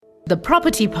The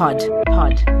Property Pod.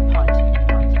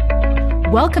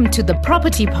 Welcome to The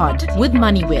Property Pod with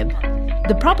MoneyWeb.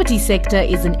 The property sector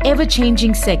is an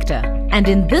ever-changing sector, and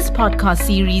in this podcast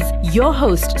series, your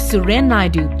host Suren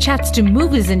Naidu chats to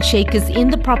movers and shakers in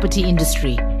the property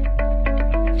industry.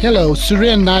 Hello,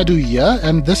 Suren Naidu here,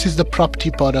 and this is The Property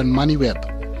Pod on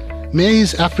MoneyWeb. May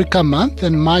is Africa Month,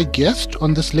 and my guest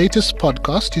on this latest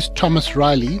podcast is Thomas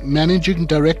Riley, Managing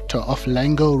Director of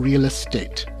Lango Real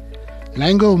Estate.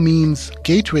 Lango means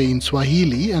gateway in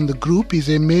Swahili, and the group is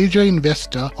a major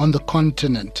investor on the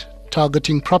continent,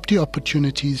 targeting property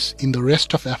opportunities in the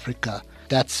rest of Africa,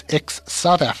 that's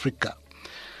ex-South Africa.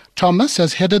 Thomas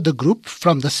has headed the group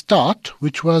from the start,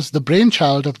 which was the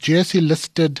brainchild of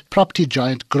JSE-listed property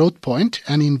giant Growthpoint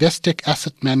and Investec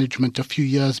Asset Management a few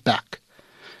years back.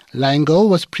 Lango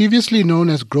was previously known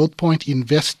as Growthpoint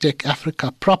Investec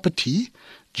Africa Property,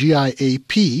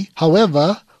 GIAP.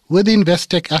 However, with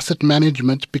Investec Asset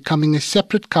Management becoming a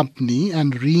separate company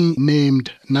and renamed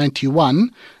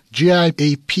 91,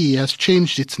 GIAP has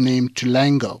changed its name to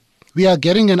Lango. We are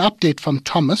getting an update from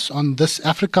Thomas on this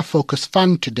Africa-focused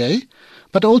fund today,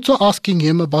 but also asking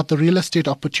him about the real estate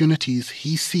opportunities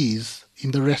he sees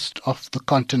in the rest of the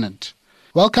continent.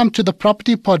 Welcome to the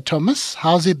Property Pod, Thomas.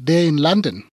 How's it there in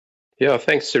London? Yeah,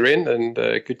 thanks, Suren, and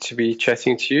good to be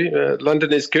chatting to you.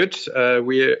 London is good.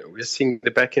 We're seeing the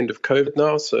back end of COVID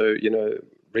now, so,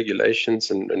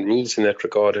 regulations and rules in that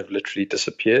regard have literally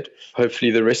disappeared. Hopefully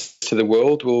the rest of the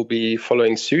world will be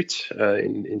following suit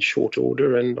in short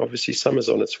order, and obviously summer's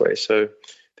on its way, so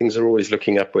things are always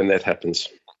looking up when that happens.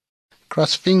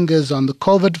 Cross fingers on the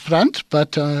COVID front,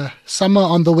 but summer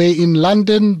on the way in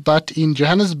London, but in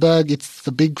Johannesburg it's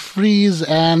the big freeze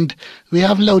and we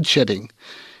have load shedding.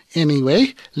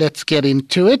 Anyway, let's get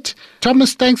into it.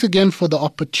 Thomas, thanks again for the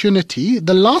opportunity.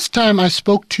 The last time I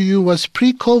spoke to you was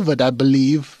pre-COVID, I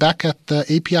believe, back at the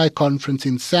API conference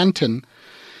in Sandton.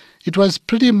 It was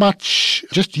pretty much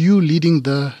just you leading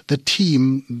the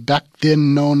team, back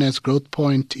then known as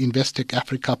Growthpoint Investec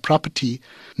Africa Property.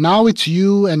 Now it's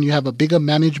you, and you have a bigger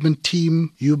management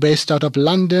team. You based out of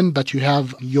London, but you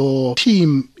have your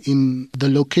team in the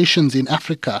locations in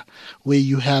Africa where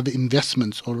you have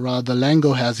investments, or rather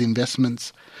Lango has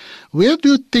investments. Where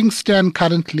do things stand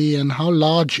currently, and how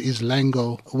large is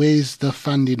Lango? Where is the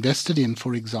fund invested in,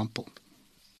 for example?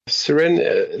 Suren,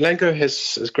 Lango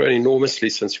has grown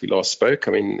enormously since we last spoke.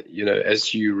 I mean,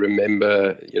 as you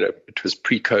remember, it was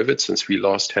pre-COVID since we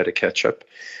last had a catch-up.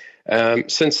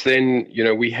 Since then,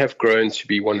 we have grown to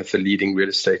be one of the leading real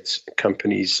estate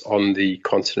companies on the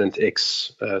continent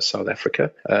ex-South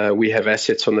Africa. We have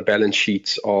assets on the balance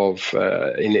sheet of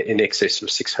in excess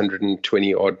of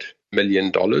 620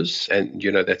 million dollars, and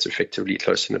that's effectively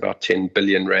close to about 10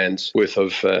 billion rands worth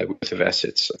of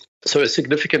assets. So a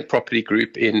significant property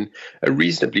group in a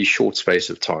reasonably short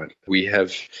space of time. We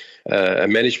have a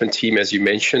management team, as you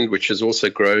mentioned, which has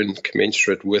also grown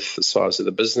commensurate with the size of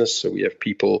the business. So we have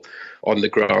people on the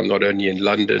ground not only in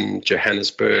London,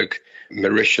 Johannesburg,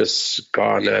 Mauritius,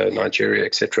 Ghana, Nigeria,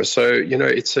 etc. So,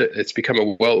 it's become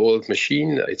a well-oiled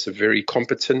machine. It's a very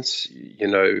competent,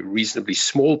 reasonably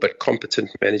small but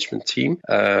competent management team.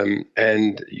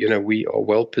 And we are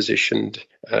well positioned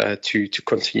to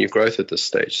continue growth at this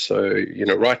stage. So,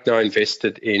 right now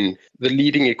invested in the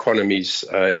leading economies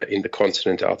in the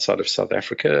continent outside of South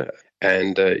Africa.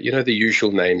 And, the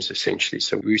usual names, essentially.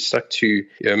 So we stuck to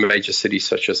major cities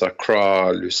such as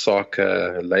Accra,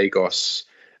 Lusaka, Lagos,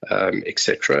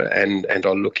 etc., and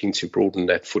are looking to broaden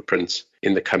that footprint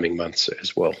in the coming months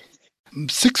as well.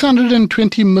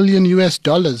 620 million US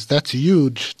dollars, that's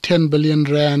huge. 10 billion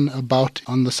rand about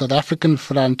on the South African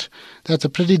front. That's a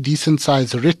pretty decent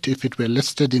size REIT if it were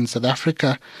listed in South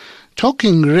Africa.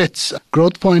 Talking REITs,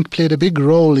 Growthpoint played a big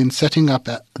role in setting up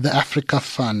the Africa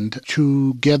Fund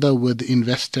together with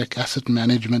Investec Asset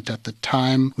Management at the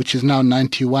time, which is now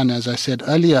 91, as I said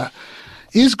earlier.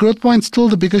 Is Growthpoint still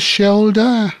the biggest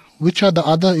shareholder? Which are the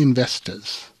other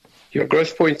investors?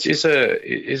 Growthpoint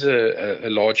is a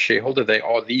large shareholder. They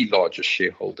are the largest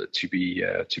shareholder, to be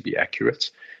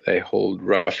accurate. They hold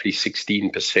roughly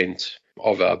 16%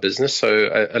 of our business,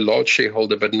 so a large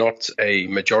shareholder, but not a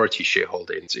majority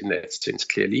shareholder in that sense.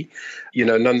 Clearly,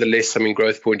 nonetheless,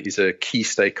 Growthpoint is a key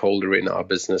stakeholder in our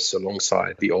business,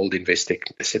 alongside the old Investec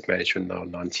Asset Management, now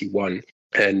 91.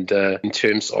 And in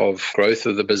terms of growth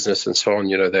of the business and so on,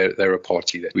 they're a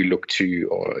party that we look to,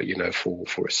 or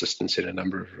for assistance in a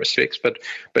number of respects. But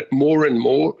more and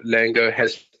more, Lango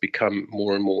has become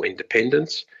more and more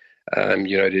independent.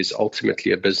 It is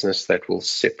ultimately a business that will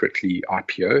separately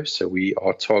IPO. So we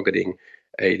are targeting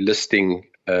a listing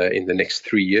in the next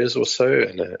 3 years or so,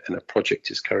 and a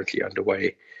project is currently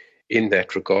underway in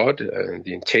that regard.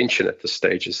 The intention at this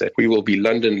stage is that we will be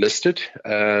London listed,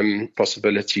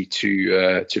 possibility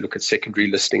to look at secondary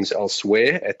listings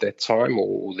elsewhere at that time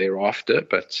or thereafter,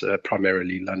 but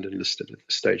primarily London listed at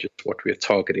this stage is what we're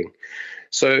targeting.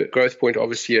 So Growthpoint,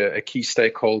 obviously a key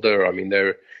stakeholder. I mean,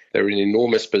 they're an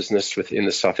enormous business within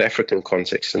the South African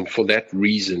context, and for that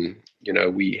reason,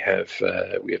 we have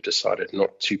decided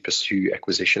not to pursue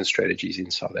acquisition strategies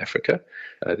in South Africa.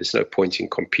 There's no point in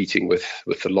competing with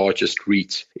the largest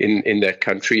REIT in that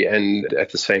country, and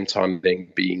at the same time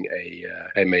being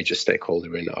a major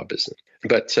stakeholder in our business.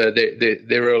 But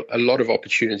there are a lot of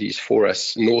opportunities for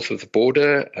us north of the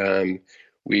border.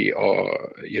 We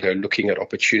are, looking at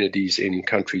opportunities in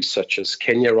countries such as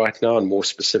Kenya right now, and more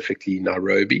specifically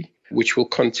Nairobi, which will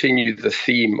continue the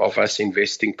theme of us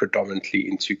investing predominantly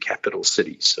into capital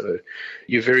cities. So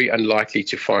you're very unlikely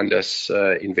to find us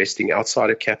investing outside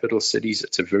of capital cities.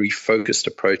 It's a very focused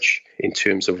approach in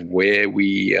terms of where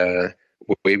we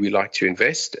like to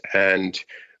invest and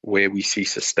where we see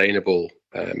sustainable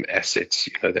assets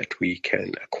that we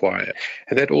can acquire.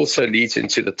 And that also leads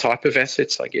into the type of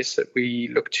assets, I guess, that we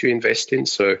look to invest in.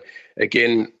 So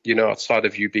again, outside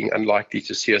of you being unlikely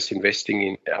to see us investing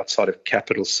in outside of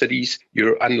capital cities,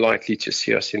 you're unlikely to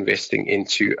see us investing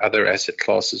into other asset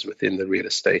classes within the real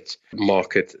estate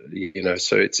market.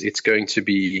 So it's going to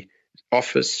be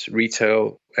office,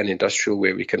 retail, and industrial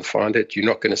where we can find it. You're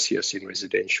not going to see us in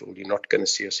residential. You're not going to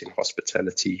see us in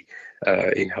hospitality,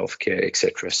 in healthcare,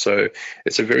 etc. So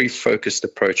it's a very focused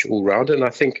approach all round. And I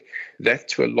think that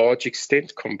to a large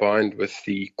extent, combined with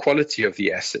the quality of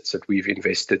the assets that we've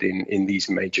invested in these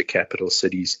major capital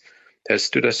cities, has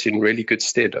stood us in really good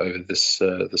stead over this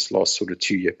last sort of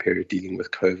 2-year period dealing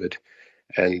with COVID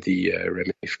and the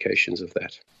ramifications of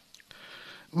that.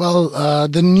 Well,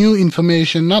 the new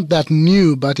information, not that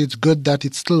new, but it's good that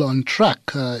it's still on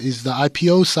track, is the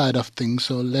IPO side of things.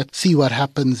 So let's see what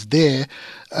happens there.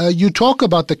 You talk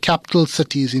about the capital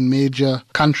cities in major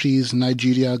countries,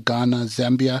 Nigeria, Ghana,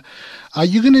 Zambia. Are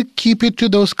you going to keep it to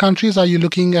those countries? Are you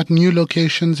looking at new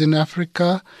locations in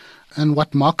Africa? And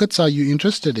what markets are you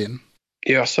interested in?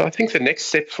 Yeah, so I think the next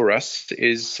step for us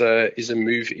is a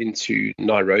move into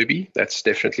Nairobi. That's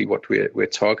definitely what we're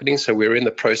targeting. So we're in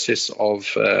the process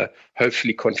of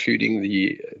hopefully concluding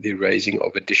the raising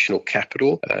of additional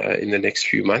capital in the next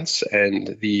few months,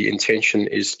 and the intention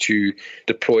is to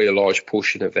deploy a large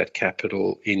portion of that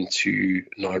capital into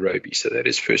Nairobi. So that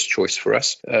is first choice for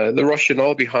us. The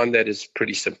rationale behind that is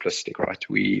pretty simplistic, right?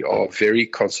 We are very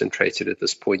concentrated at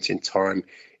this point in time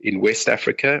in West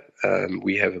Africa.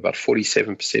 We have about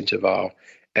 47% of our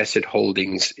asset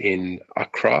holdings in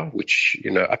Accra, which,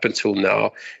 up until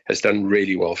now has done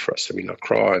really well for us. I mean,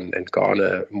 Accra and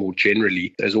Ghana more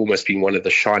generally has almost been one of the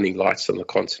shining lights on the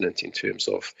continent in terms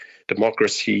of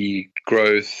democracy,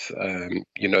 growth.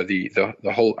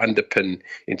 The whole underpin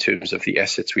in terms of the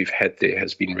assets we've had there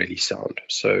has been really sound.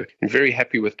 So I'm very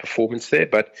happy with performance there.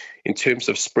 But in terms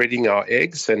of spreading our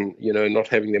eggs and, not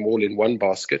having them all in one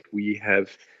basket, we have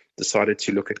decided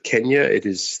to look at Kenya. It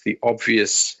is the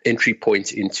obvious entry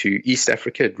point into East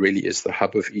Africa. It really is the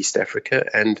hub of East Africa,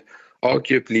 and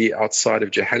arguably outside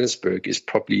of Johannesburg is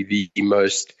probably the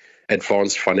most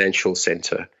advanced financial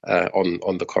center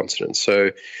on the continent.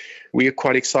 So we are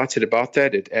quite excited about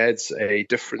that. It adds a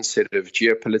different set of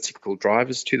geopolitical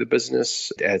drivers to the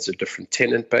business. It adds a different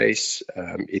tenant base.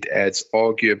 It adds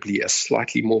arguably a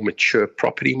slightly more mature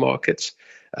property market,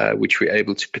 which we're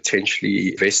able to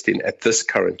potentially invest in at this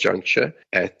current juncture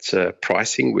at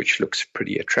pricing, which looks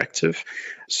pretty attractive.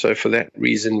 So for that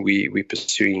reason, we're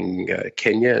pursuing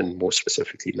Kenya and more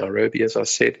specifically Nairobi, as I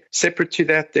said. Separate to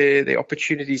that, there are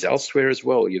opportunities elsewhere as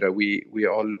well. We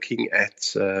are looking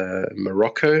at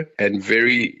Morocco, and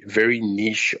very, very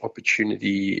niche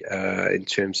opportunity in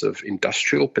terms of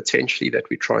industrial potentially that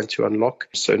we're trying to unlock.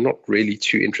 So not really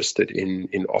too interested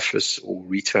in office or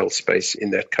retail space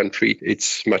in that country.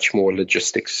 It's much more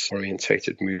logistics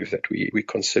orientated move that we're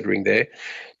considering there.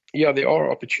 Yeah, there are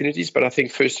opportunities, but I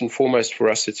think first and foremost for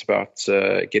us, it's about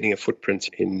getting a footprint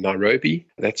in Nairobi.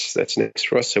 That's next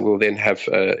for us. So we'll then have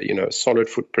a solid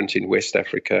footprint in West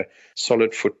Africa,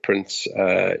 solid footprints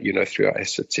through our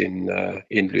assets in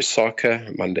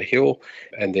Lusaka, Manda Hill,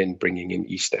 and then bringing in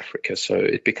East Africa. So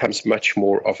it becomes much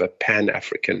more of a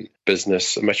pan-African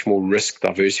business, a much more risk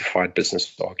diversified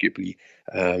business, arguably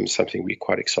something we're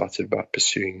quite excited about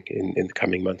pursuing in the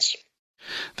coming months.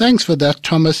 Thanks for that,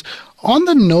 Thomas. On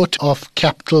the note of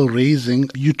capital raising,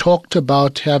 you talked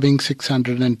about having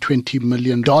 $620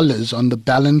 million on the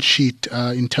balance sheet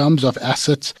in terms of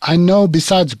assets. I know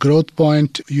besides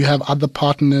GrowthPoint, you have other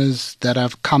partners that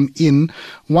have come in.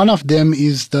 One of them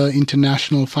is the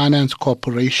International Finance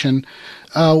Corporation.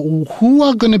 Who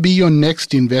are going to be your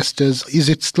next investors? Is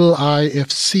it still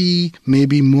IFC,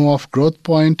 maybe more of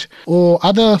GrowthPoint, or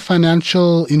other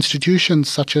financial institutions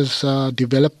such as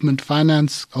development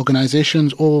finance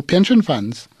organizations or pension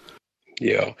funds?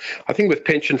 Yeah, I think with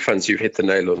pension funds, you've hit the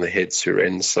nail on the head,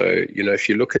 Suren. So, if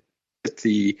you look at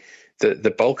the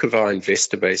bulk of our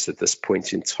investor base at this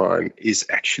point in time is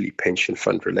actually pension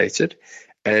fund related.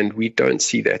 And we don't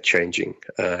see that changing.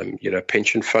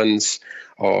 Pension funds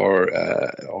are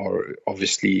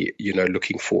obviously,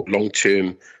 looking for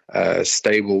long-term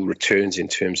stable returns in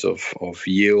terms of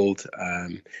yield.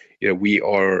 We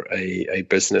are a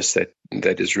business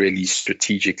that is really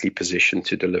strategically positioned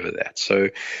to deliver that. So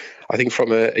I think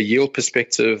from a yield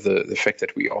perspective, the fact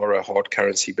that we are a hard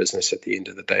currency business at the end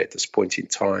of the day at this point in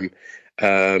time,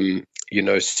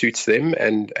 suits them,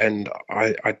 and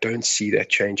I don't see that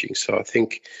changing. So I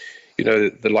think,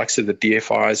 the likes of the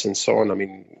DFIs and so on, I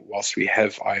mean, whilst we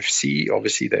have IFC,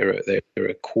 obviously they're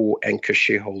a core anchor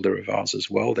shareholder of ours as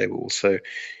well. They were also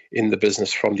in the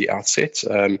business from the outset.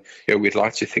 We'd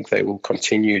like to think they will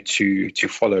continue to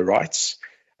follow rights,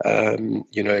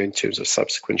 in terms of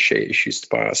subsequent share issues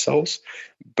by ourselves.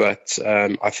 But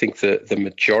I think the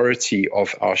majority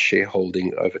of our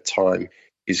shareholding over time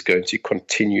is going to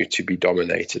continue to be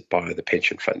dominated by the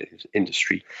pension fund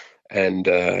industry. And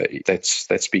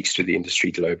that speaks to the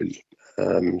industry globally.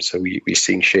 So we're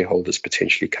seeing shareholders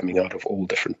potentially coming out of all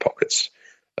different pockets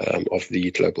of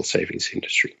the global savings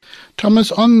industry.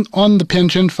 Thomas, on the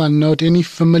pension fund note, any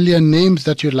familiar names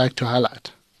that you'd like to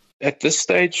highlight? At this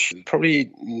stage,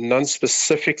 probably none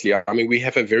specifically. I mean, we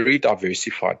have a very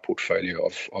diversified portfolio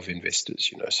of investors,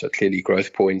 So clearly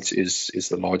GrowthPoint is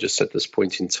the largest at this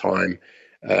point in time,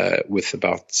 with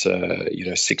about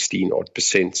 16 odd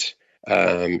percent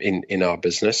in our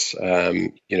business.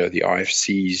 The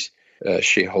IFC's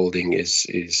shareholding is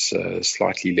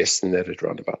slightly less than that, at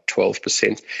around about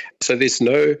 12%. So there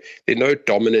are no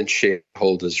dominant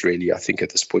shareholders really, I think, at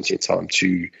this point in time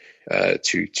to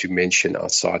mention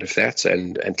outside of that.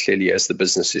 And clearly, as the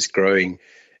business is growing,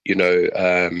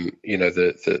 the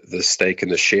stake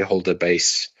and the shareholder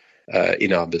base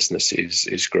in our business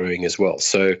is growing as well.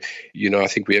 So, I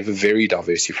think we have a very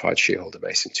diversified shareholder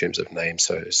base in terms of names.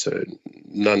 So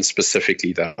none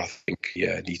specifically that I think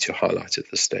need to highlight at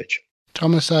this stage.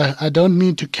 Thomas, I don't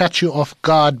mean to catch you off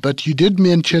guard, but you did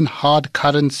mention hard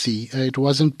currency. It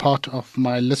wasn't part of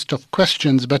my list of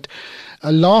questions, but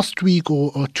last week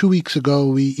or 2 weeks ago,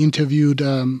 we interviewed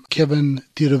Kevin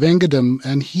Thiruvengadam,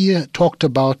 and he talked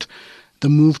about the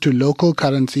move to local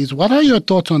currencies. What are your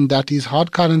thoughts on that? Is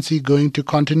hard currency going to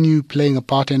continue playing a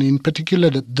part, and in particular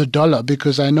the dollar?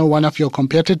 Because I know one of your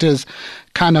competitors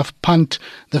kind of punt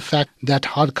the fact that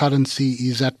hard currency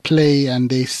is at play,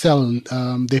 and they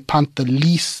punt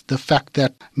the fact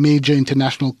that major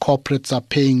international corporates are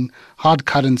paying hard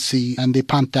currency, and they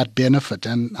punt that benefit.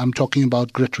 And I'm talking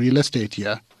about Grit Real Estate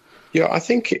here. Yeah, I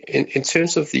think in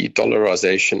terms of the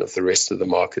dollarization of the rest of the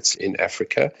markets in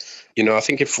Africa, I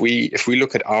think if we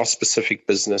look at our specific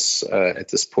business at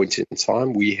this point in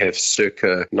time, we have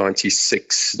circa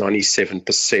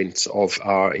 97% of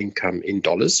our income in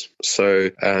dollars. So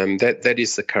that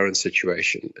is the current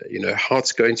situation. How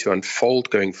it's going to unfold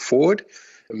going forward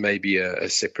may be a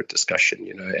separate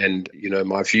discussion, and,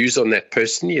 my views on that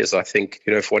personally is I think,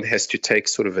 if one has to take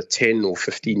sort of a 10 or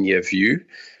 15-year view,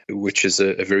 which is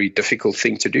a very difficult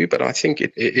thing to do, but I think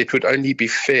it would only be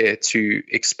fair to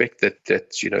expect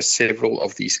that several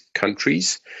of these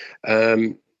countries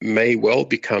may well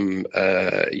become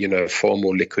far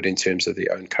more liquid in terms of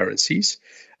their own currencies.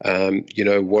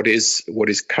 What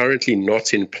is currently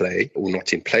not in play, or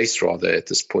not in place rather, at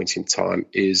this point in time,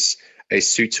 is a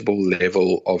suitable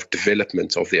level of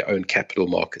development of their own capital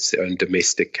markets, their own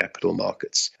domestic capital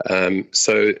markets.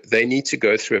 So they need to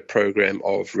go through a program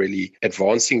of really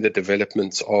advancing the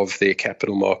development of their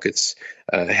capital markets,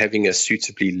 having a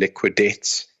suitably liquid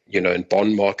debt, and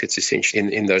bond markets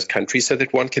essentially in those countries, so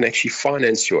that one can actually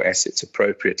finance your assets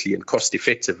appropriately and cost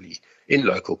effectively in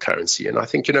local currency. And I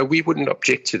think, we wouldn't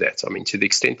object to that. I mean, to the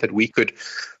extent that we could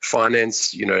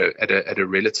finance, at a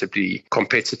relatively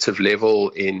competitive level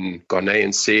in Ghanaian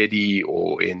cedi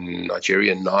or in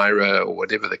Nigerian naira or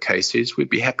whatever the case is, we'd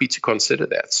be happy to consider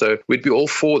that. So we'd be all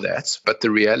for that. But the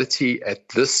reality at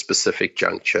this specific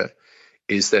juncture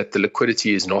is that the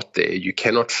liquidity is not there. You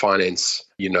cannot finance,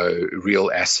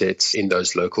 real assets in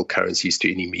those local currencies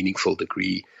to any meaningful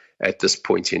degree at this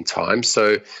point in time.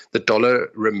 So the dollar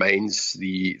remains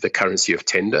the currency of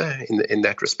tender in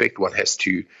that respect. One has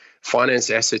to finance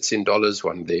assets in dollars.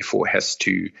 One therefore has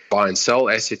to buy and sell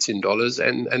assets in dollars,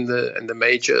 and the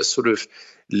major sort of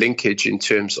linkage in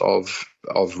terms of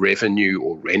revenue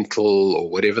or rental or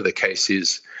whatever the case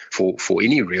is for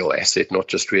any real asset, not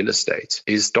just real estate,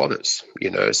 is dollars.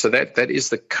 So that is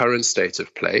the current state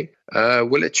of play.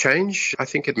 Will it change? I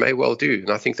think it may well do,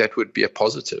 and I think that would be a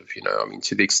positive.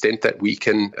 To the extent that we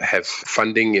can have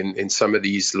funding in some of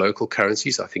these local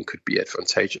currencies, I think could be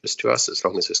advantageous to us as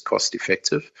long as it's cost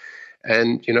effective.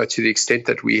 And, to the extent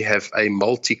that we have a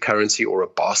multi-currency or a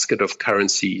basket of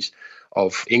currencies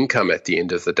of income at the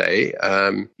end of the day,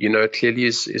 clearly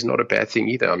is not a bad thing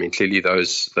either. Clearly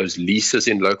those leases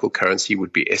in local currency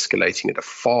would be escalating at a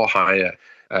far higher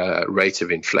rate of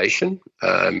inflation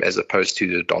as opposed to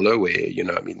the dollar, where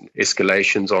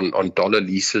escalations on dollar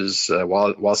leases,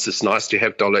 whilst it's nice to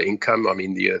have dollar income,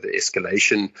 the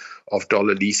escalation of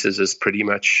dollar leases is pretty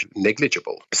much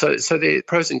negligible. So there are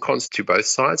pros and cons to both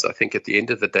sides. I think at the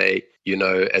end of the day,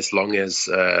 as long as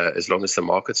the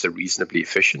markets are reasonably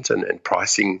efficient and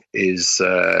pricing is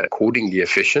accordingly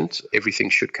efficient, everything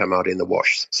should come out in the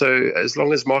wash. So as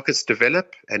long as markets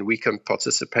develop and we can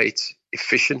participate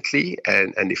efficiently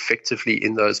and effectively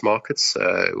in those markets,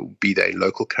 be they in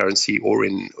local currency or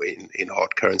in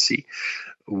hard currency,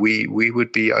 we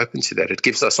would be open to that. It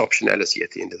gives us optionality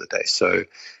at the end of the day. So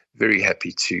very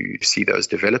happy to see those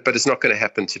develop, but it's not going to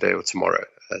happen today or tomorrow,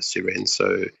 Suren.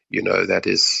 So, that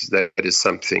is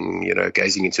something,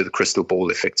 gazing into the crystal ball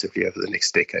effectively over the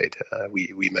next decade,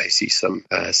 we may see some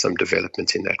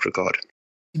development in that regard.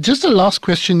 Just a last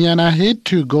question, Jan. I hate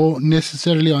to go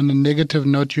necessarily on a negative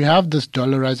note. You have this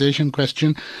dollarization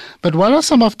question, but what are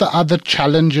some of the other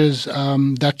challenges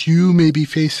that you may be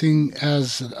facing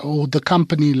or the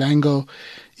company Lango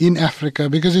in Africa?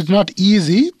 Because it's not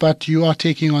easy, but you are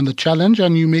taking on the challenge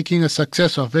and you're making a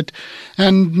success of it.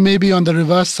 And maybe on the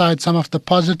reverse side, some of the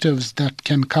positives that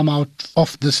can come out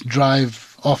of this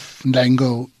drive of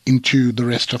Lango into the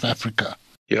rest of Africa.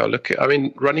 Yeah, look,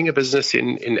 running a business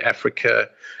in Africa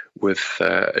with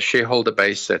a shareholder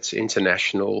base that's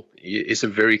international is a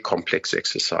very complex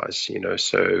exercise,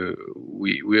 So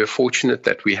we are fortunate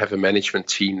that we have a management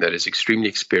team that is extremely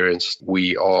experienced.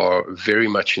 We are very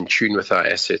much in tune with our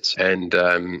assets and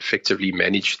effectively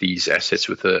manage these assets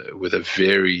with a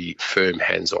very firm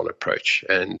hands-on approach.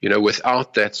 And,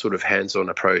 without that sort of hands-on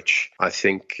approach, I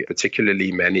think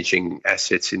particularly managing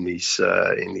assets in these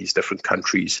different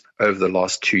countries over the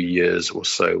last 2 years or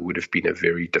so would have been a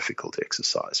very difficult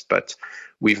exercise. But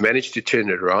we've managed to turn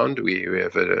it around.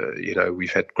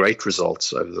 We've had great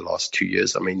results over the last 2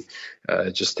 years.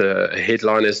 Just a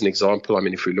headline as an example.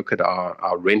 If we look at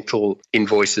our rental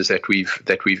invoices that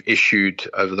we've issued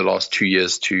over the last 2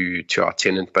 years to our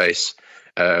tenant base,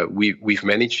 we've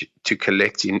managed to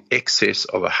collect in excess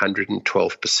of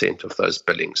 112% of those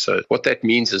billings. So what that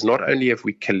means is not only have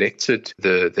we collected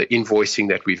the invoicing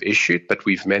that we've issued, but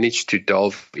we've managed to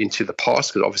delve into the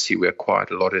past, because obviously we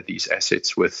acquired a lot of these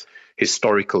assets with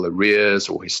historical arrears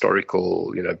or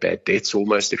historical, bad debts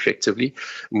almost effectively.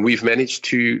 And we've managed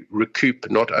to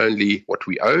recoup not only what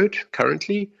we owed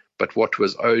currently, but what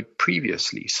was owed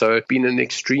previously. So it's been an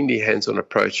extremely hands-on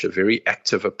approach, a very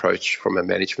active approach from a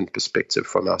management perspective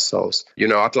from ourselves.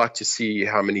 I'd like to see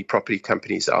how many property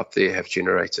companies out there have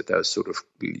generated those sort of,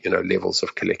 levels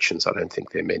of collections. I don't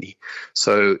think there are many.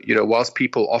 So, whilst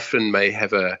people often may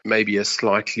have maybe a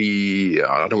slightly,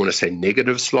 I don't want to say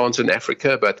negative slant in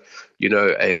Africa, but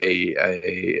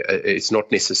it's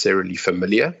not necessarily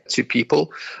familiar to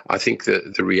people. I think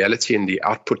that the reality and the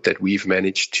output that we've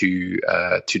managed to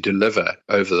deliver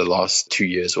over the last 2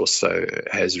 years or so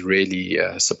has really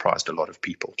surprised a lot of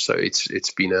people. So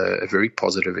it's been a very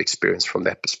positive experience from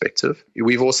that perspective.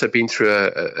 We've also been through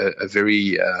a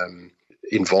very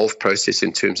involved process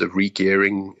in terms of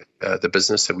re-gearing the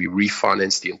business. So we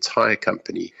refinanced the entire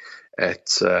company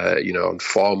at on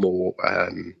far more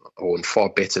or on far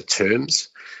better terms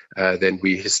than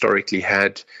we historically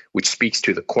had, which speaks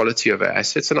to the quality of our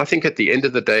assets. And I think at the end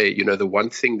of the day, the one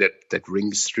thing that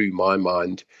rings through my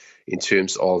mind in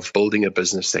terms of building a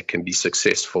business that can be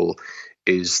successful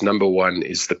is, number one,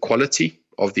 is the quality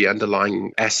of the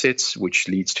underlying assets, which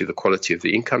leads to the quality of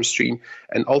the income stream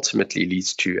and ultimately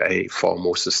leads to a far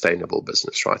more sustainable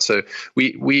business, right? So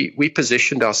we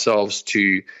positioned ourselves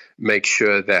to make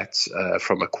sure that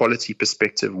from a quality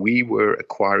perspective, we were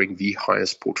acquiring the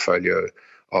highest portfolio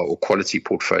or quality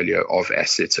portfolio of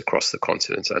assets across the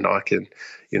continent. And I can,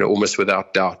 almost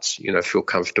without doubt, feel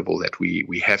comfortable that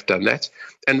we have done that.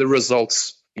 And the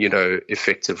results,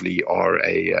 effectively are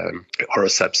a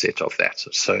subset of that.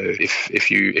 So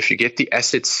if you get the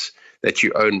assets that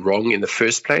you own wrong in the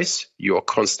first place, you are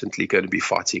constantly going to be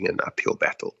fighting an uphill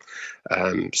battle.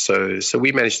 So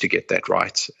we managed to get that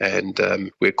right,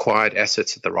 and we acquired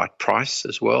assets at the right price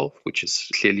as well, which is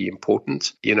clearly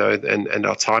important. And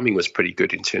our timing was pretty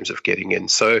good in terms of getting in.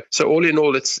 So all in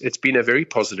all, it's been a very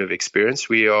positive experience.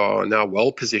 We are now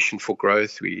well positioned for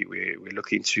growth. We're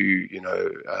looking to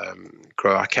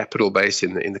grow our capital base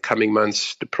in the coming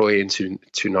months, deploy into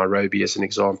Nairobi as an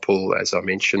example, as I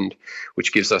mentioned,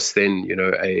 which gives us then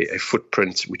a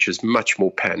footprint which is much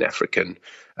more Pan-African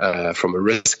from a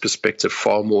risk perspective,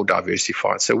 far more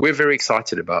diversified. So we're very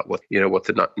excited about what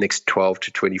the next 12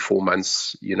 to 24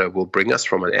 months will bring us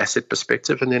from an asset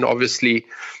perspective, and then obviously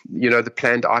the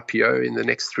planned IPO in the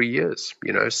next 3 years.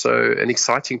 So an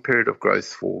exciting period of growth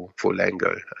for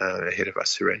Lango ahead of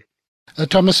us, Suren.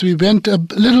 Thomas, we went a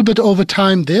little bit over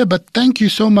time there, but thank you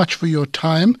so much for your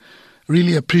time.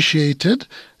 Really appreciate it.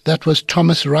 That was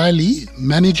Thomas Riley,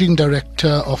 Managing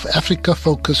Director of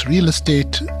Africa-focused Real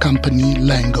Estate company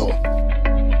Lango.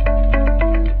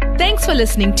 Thanks for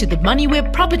listening to the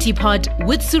MoneyWeb Property Pod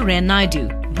with Suren Naidu,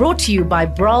 brought to you by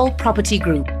Brawl Property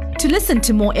Group. To listen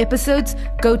to more episodes,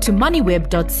 go to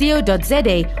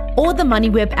moneyweb.co.za or the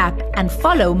MoneyWeb app and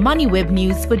follow MoneyWeb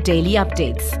News for daily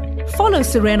updates. Follow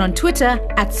Suren on Twitter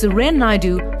 @Suren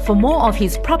Naidu for more of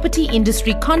his property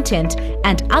industry content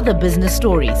and other business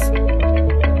stories.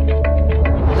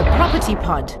 The Property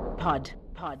Pod.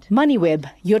 MoneyWeb,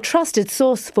 your trusted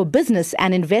source for business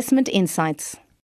and investment insights.